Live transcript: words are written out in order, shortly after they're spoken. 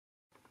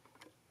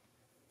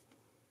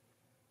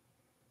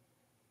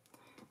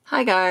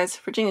Hi guys,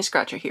 Virginia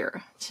Scratcher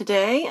here.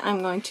 Today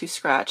I'm going to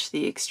scratch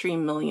the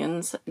Extreme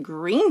Millions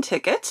green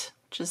ticket,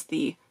 which is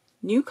the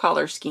new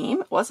color scheme.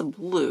 It was a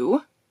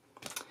blue.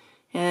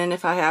 And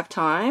if I have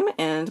time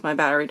and my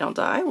battery don't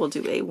die, we'll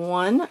do a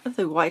 1 of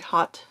the White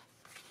Hot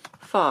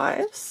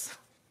 5s.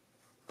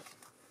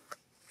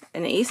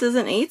 An aces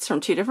and 8s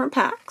from 2 different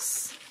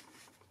packs.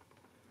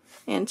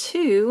 And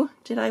 2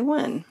 Did I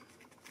Win?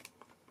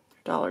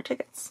 Dollar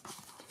tickets.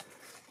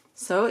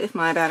 So if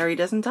my battery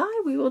doesn't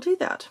die, we will do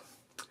that.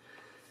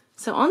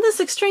 So on this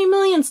Extreme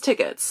Millions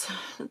tickets,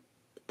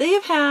 they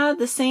have had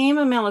the same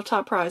amount of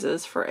top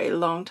prizes for a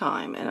long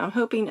time, and I'm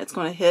hoping it's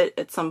going to hit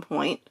at some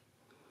point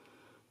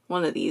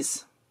one of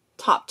these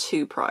top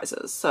 2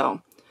 prizes.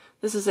 So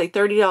this is a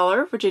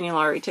 $30 Virginia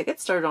Lottery ticket,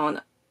 started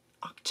on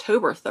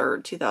October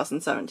 3rd,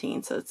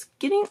 2017, so it's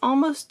getting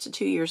almost to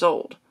 2 years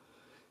old.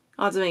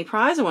 Odds of any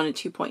prize, I wanted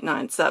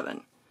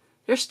 2.97.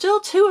 There's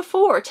still 2 of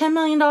 4 $10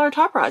 million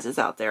top prizes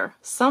out there,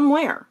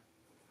 somewhere.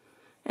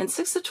 And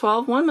 6 of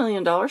 12, $1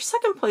 million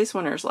second place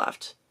winners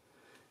left.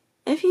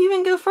 If you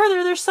even go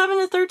further, there's 7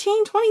 of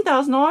 13,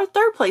 $20,000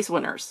 third place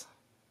winners.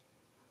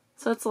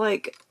 So it's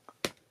like,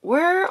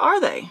 where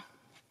are they?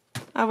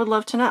 I would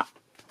love to know.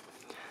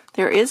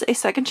 There is a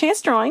second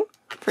chance drawing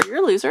for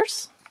your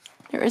losers.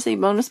 There is a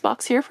bonus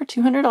box here for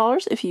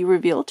 $200 if you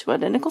reveal 2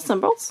 identical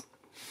symbols.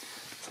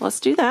 So let's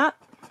do that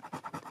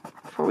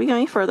before we go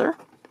any further.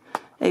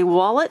 A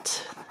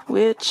wallet,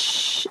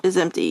 which is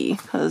empty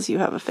because you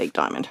have a fake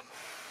diamond.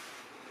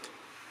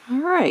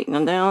 Alright,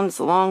 now down, it's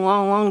a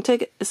long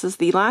ticket. This is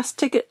the last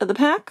ticket of the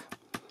pack.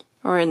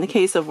 Or in the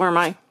case of where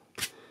I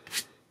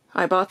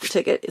bought the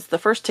ticket, it's the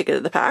first ticket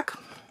of the pack.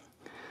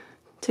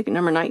 Ticket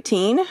number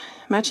 19.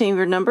 Match any of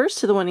your numbers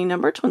to the winning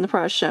number to win the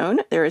prize shown.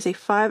 There is a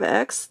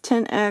 5x,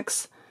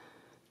 10x,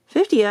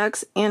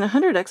 50x, and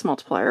 100x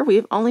multiplier.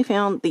 We've only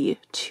found the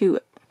 2.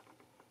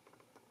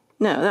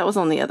 No, that was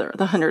on the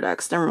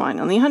 100x. Never mind.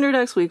 On the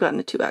 100x, we've gotten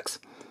the 2x.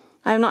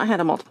 I have not had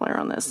a multiplier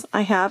on this.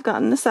 I have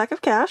gotten the sack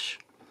of cash.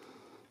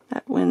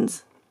 That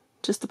wins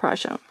just the prize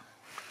shown.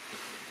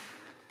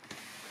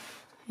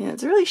 Yeah,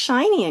 it's really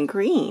shiny and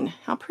green.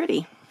 How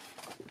pretty.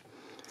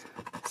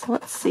 So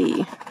let's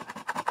see.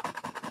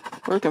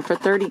 We're looking for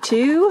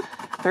 32,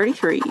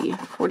 33,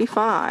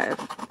 45,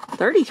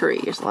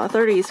 33. There's a lot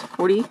of 30s.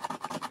 40,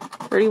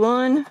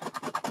 31,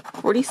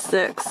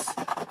 46,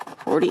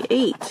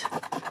 48,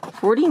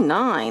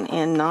 49,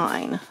 and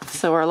 9.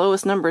 So our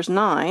lowest number is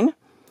 9.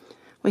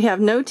 We have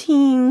no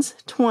teens,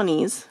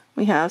 20s.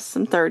 We have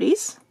some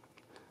 30s.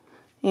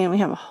 And we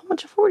have a whole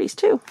bunch of 40s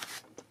too.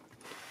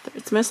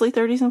 It's mostly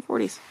 30s and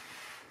 40s.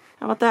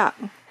 How about that?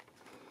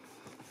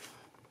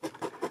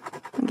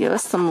 Give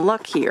us some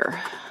luck here.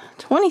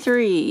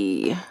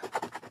 23,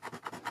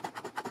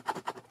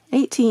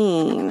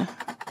 18,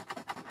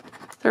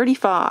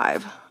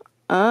 35.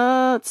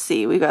 Let's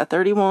see, we got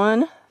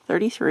 31,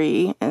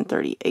 33, and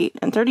 38,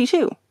 and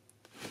 32.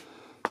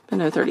 But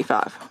no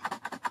 35.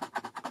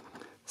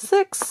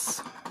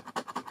 6,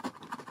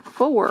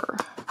 4,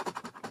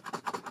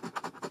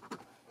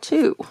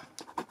 2,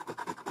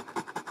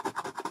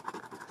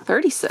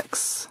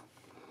 36.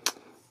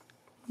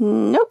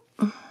 Nope.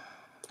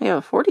 We have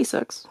a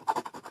 46.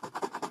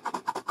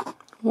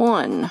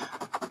 1,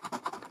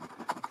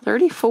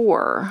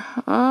 34.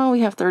 Oh, we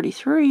have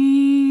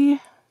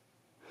 33.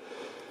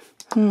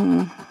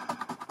 Well,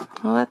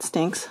 that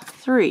stinks.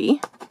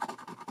 3,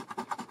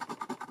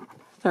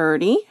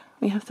 30.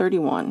 We have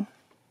 31.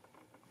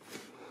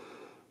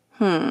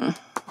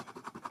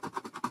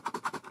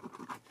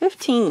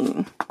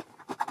 15.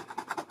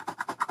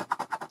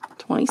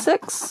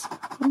 26.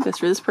 I'll go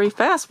through this pretty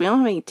fast. We don't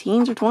have any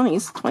teens or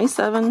 20s.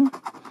 27,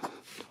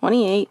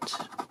 28,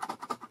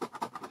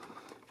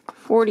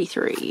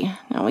 43.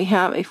 Now we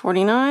have a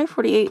 49,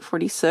 48,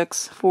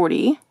 46,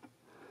 40,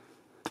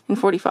 and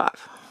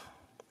 45.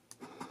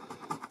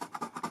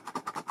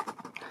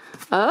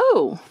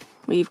 Oh,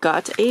 we've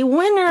got a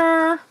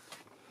winner.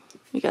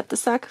 We got the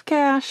sack of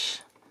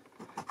cash.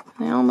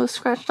 I almost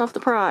scratched off the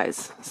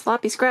prize.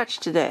 Sloppy scratch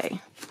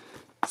today.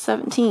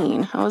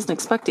 17. I wasn't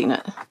expecting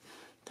it.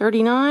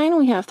 39,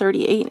 we have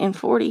 38 and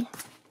 40.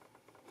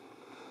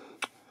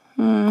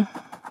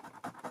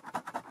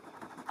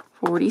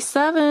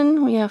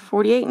 47, we have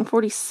 48 and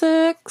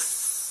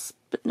 46,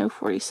 but no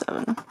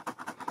 47.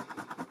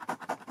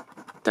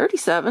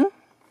 37,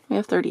 we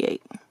have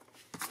 38.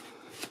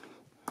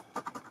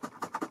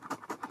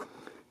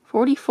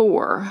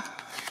 44.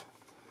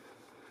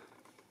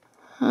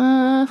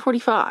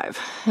 45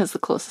 is the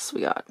closest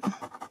we got.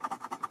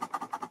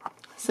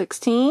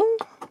 16.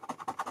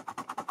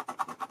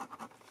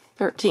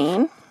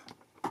 13.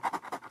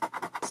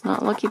 It's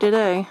not lucky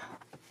today.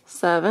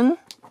 7.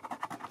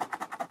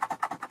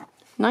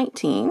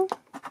 19.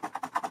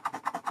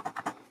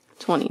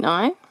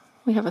 29.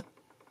 We have a...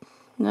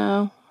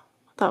 No.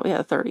 I thought we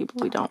had a 30,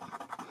 but we don't.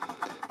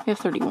 We have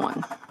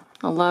 31.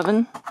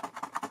 11.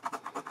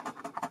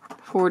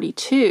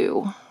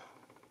 42.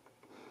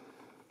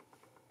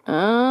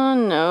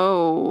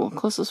 No.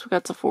 Closest we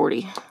got to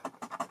 40.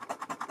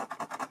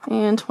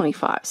 and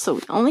 25. So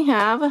we only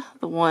have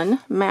the one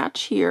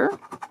match here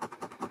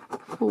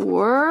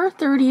for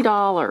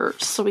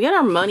 $30. So we got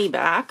our money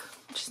back,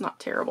 which is not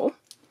terrible.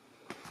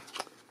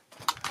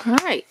 All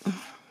right.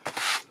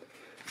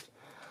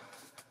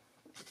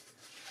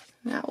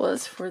 That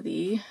was for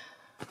the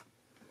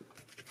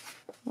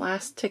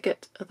last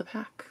ticket of the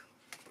pack.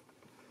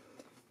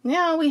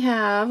 Now we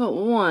have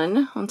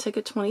one on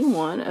ticket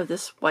 21 of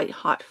this White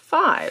Hot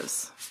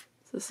Fives.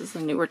 This is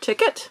a newer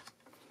ticket.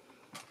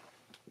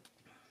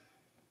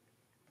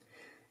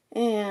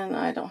 And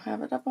I don't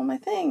have it up on my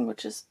thing,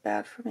 which is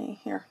bad for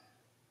me here.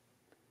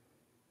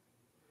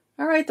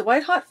 Alright, the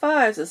White Hot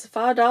Fives is a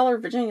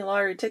 $5 Virginia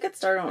Lottery ticket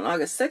started on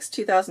August 6,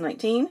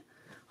 2019.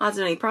 Odds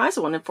of any prize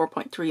of 1 in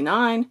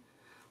 4.39.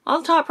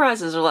 All the top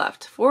prizes are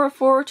left. 4 of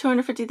 4,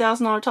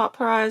 $250,000 top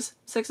prize.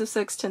 6 of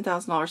 6,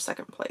 $10,000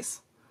 second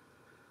place.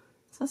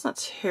 So that's not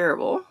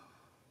terrible.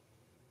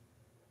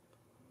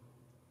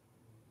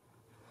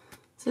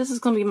 So this is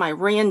going to be my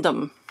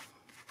random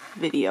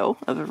video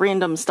of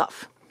random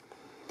stuff.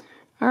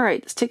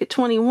 Alright, it's ticket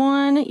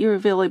 21. You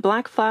reveal a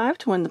black 5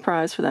 to win the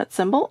prize for that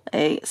symbol.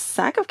 A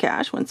sack of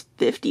cash wins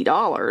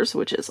 $50,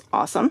 which is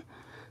awesome.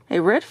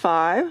 A red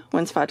 5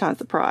 wins 5 times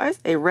the prize.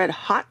 A red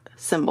hot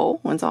symbol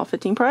wins all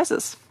 15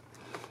 prizes.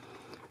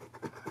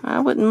 I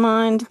wouldn't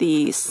mind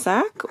the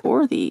sack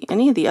or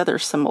any of the other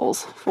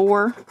symbols.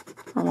 4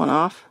 or 1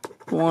 off.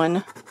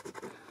 1,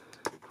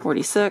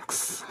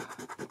 46,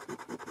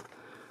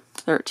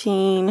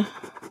 13,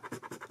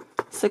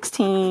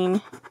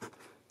 16,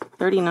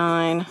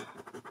 39,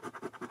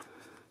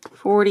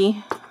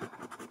 40,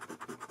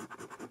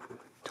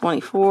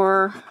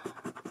 24,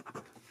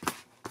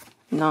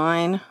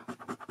 9,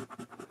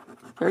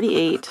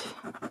 38,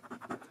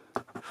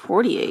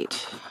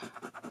 48,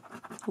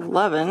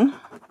 11,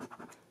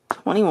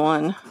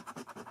 21,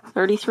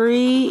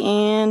 33,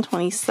 and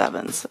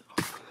 27. So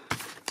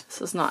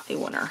this is not a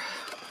winner.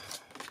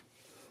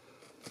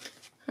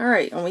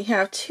 Alright, and we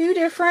have 2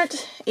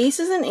 different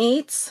aces and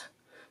eights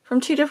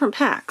from 2 different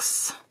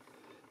packs.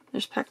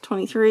 There's pack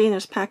 23 and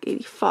there's pack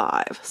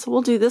 85. So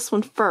we'll do this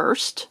one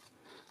first.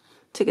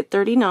 Ticket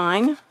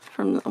 39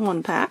 from the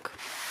one pack.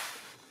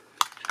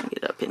 Try to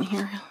get it up in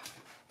here.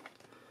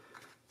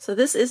 So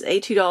this is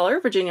a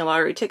 $2 Virginia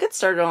Lottery ticket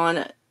started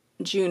on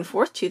June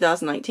 4th,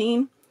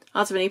 2019.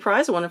 Odds of any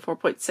prize, 1 in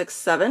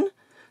 4.67.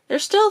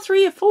 There's still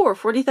 3 of 4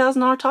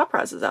 $40,000 top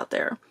prizes out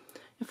there.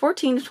 And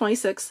 14 of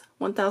 26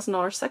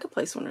 $1,000 second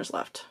place winners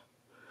left.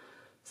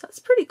 So that's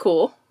pretty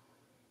cool.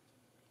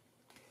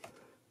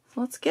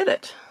 So let's get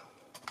it.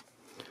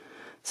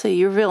 So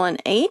you reveal an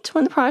 8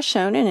 when the prize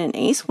shown, and an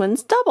ace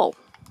wins double.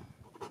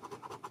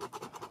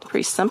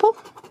 Pretty simple.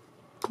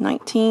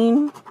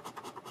 19,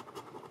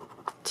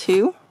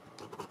 2,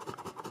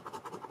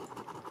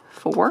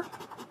 4,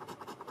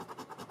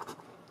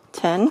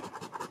 10,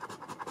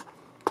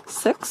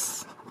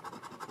 6,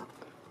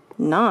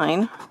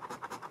 9,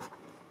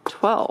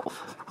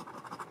 12,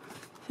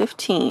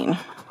 15,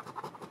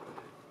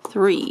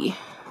 3,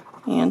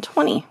 and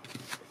 20.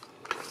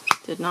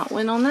 Did not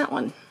win on that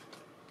one.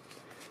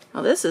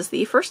 Now this is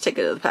the first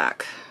ticket of the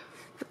pack,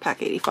 for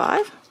pack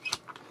 85.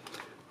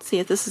 Let's see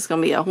if this is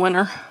going to be a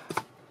winner.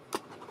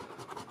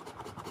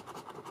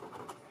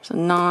 There's a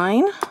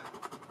 9,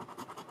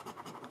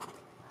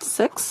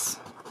 6,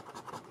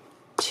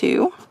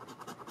 2,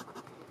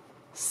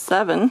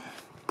 7,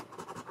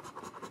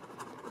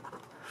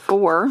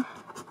 4,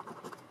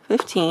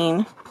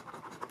 15,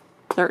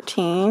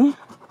 13,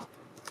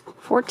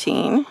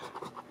 14,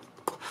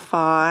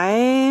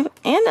 5,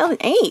 and an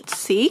 8.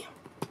 See?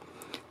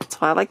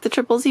 That's why I like the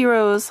triple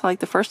zeros. I like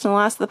the first and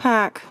last of the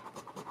pack.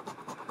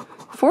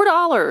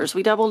 $4.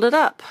 We doubled it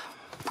up.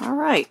 All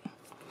right.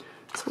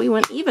 So we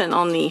went even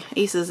on the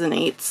aces and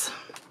eights.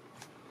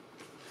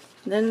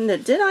 Then the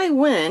Did I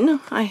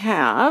Win? I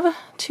have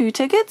 2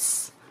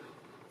 tickets.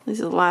 These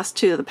are the last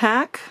 2 of the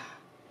pack.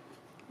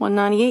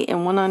 198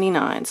 and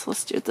 199. So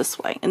let's do it this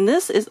way. And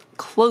this is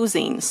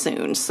closing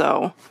soon,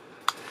 so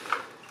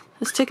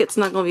this ticket's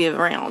not going to be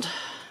around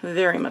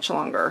very much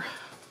longer.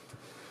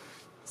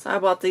 So I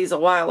bought these a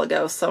while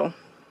ago, so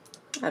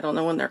I don't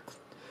know when they're...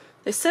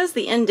 It says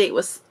the end date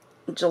was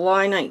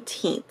July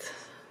 19th,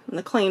 and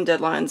the claim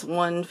deadline's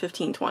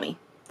 1/15/20.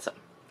 So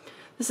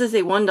this is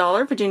a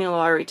 $1 Virginia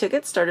Lottery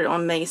ticket started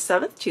on May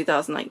 7th,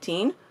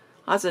 2019.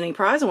 Odds of any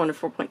prize, 1 in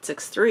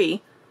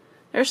 4.63.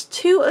 There's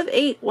 2 of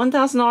 8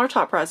 $1,000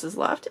 top prizes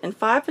left, and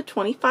 5 of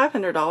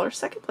 $2,500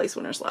 second place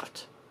winners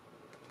left.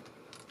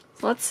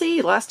 So let's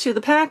see, last 2 of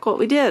the pack, what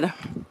we did.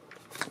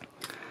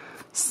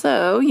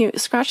 So you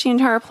scratch the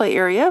entire play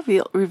area,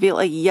 reveal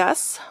a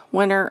yes,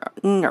 winner,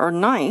 or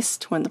nice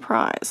to win the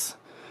prize.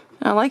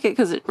 And I like it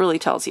because it really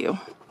tells you.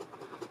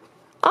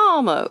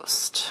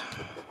 Almost.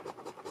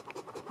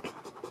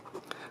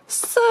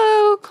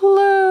 So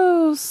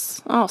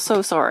close. Oh,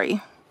 so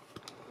sorry.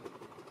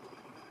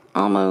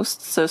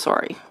 Almost so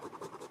sorry.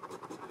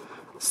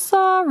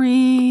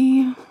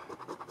 Sorry.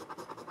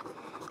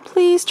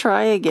 Please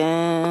try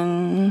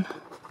again.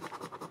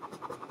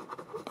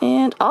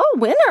 And, oh,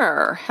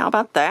 winner! How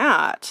about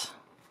that?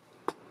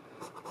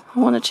 I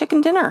won a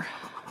chicken dinner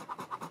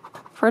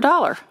for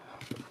 $1. So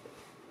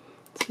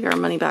we got our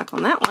money back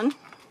on that one.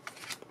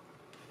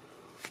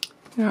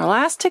 And our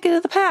last ticket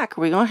of the pack.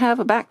 Are we going to have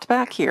a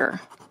back-to-back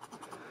here?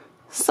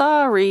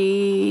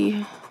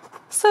 Sorry.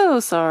 So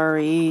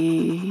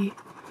sorry.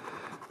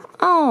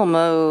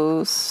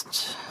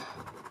 Almost.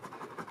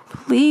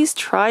 Please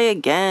try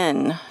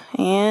again.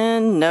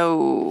 And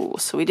no.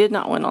 So we did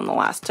not win on the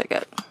last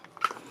ticket.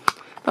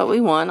 But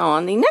we won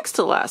on the next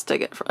to last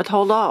ticket for a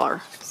whole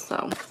 $1.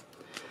 So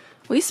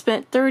we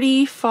spent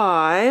 $35,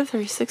 $36,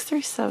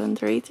 $37,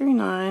 $38,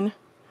 $39,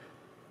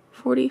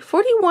 $40,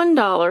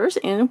 $41,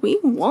 and we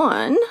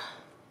won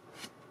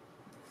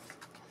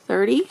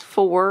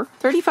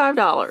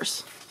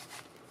 $35.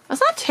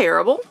 That's not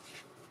terrible.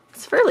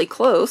 It's fairly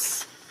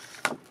close.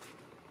 I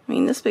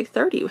mean, this big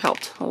 30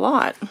 helped a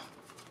lot.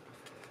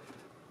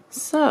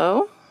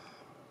 So,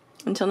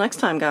 until next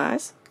time,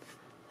 guys,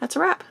 that's a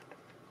wrap.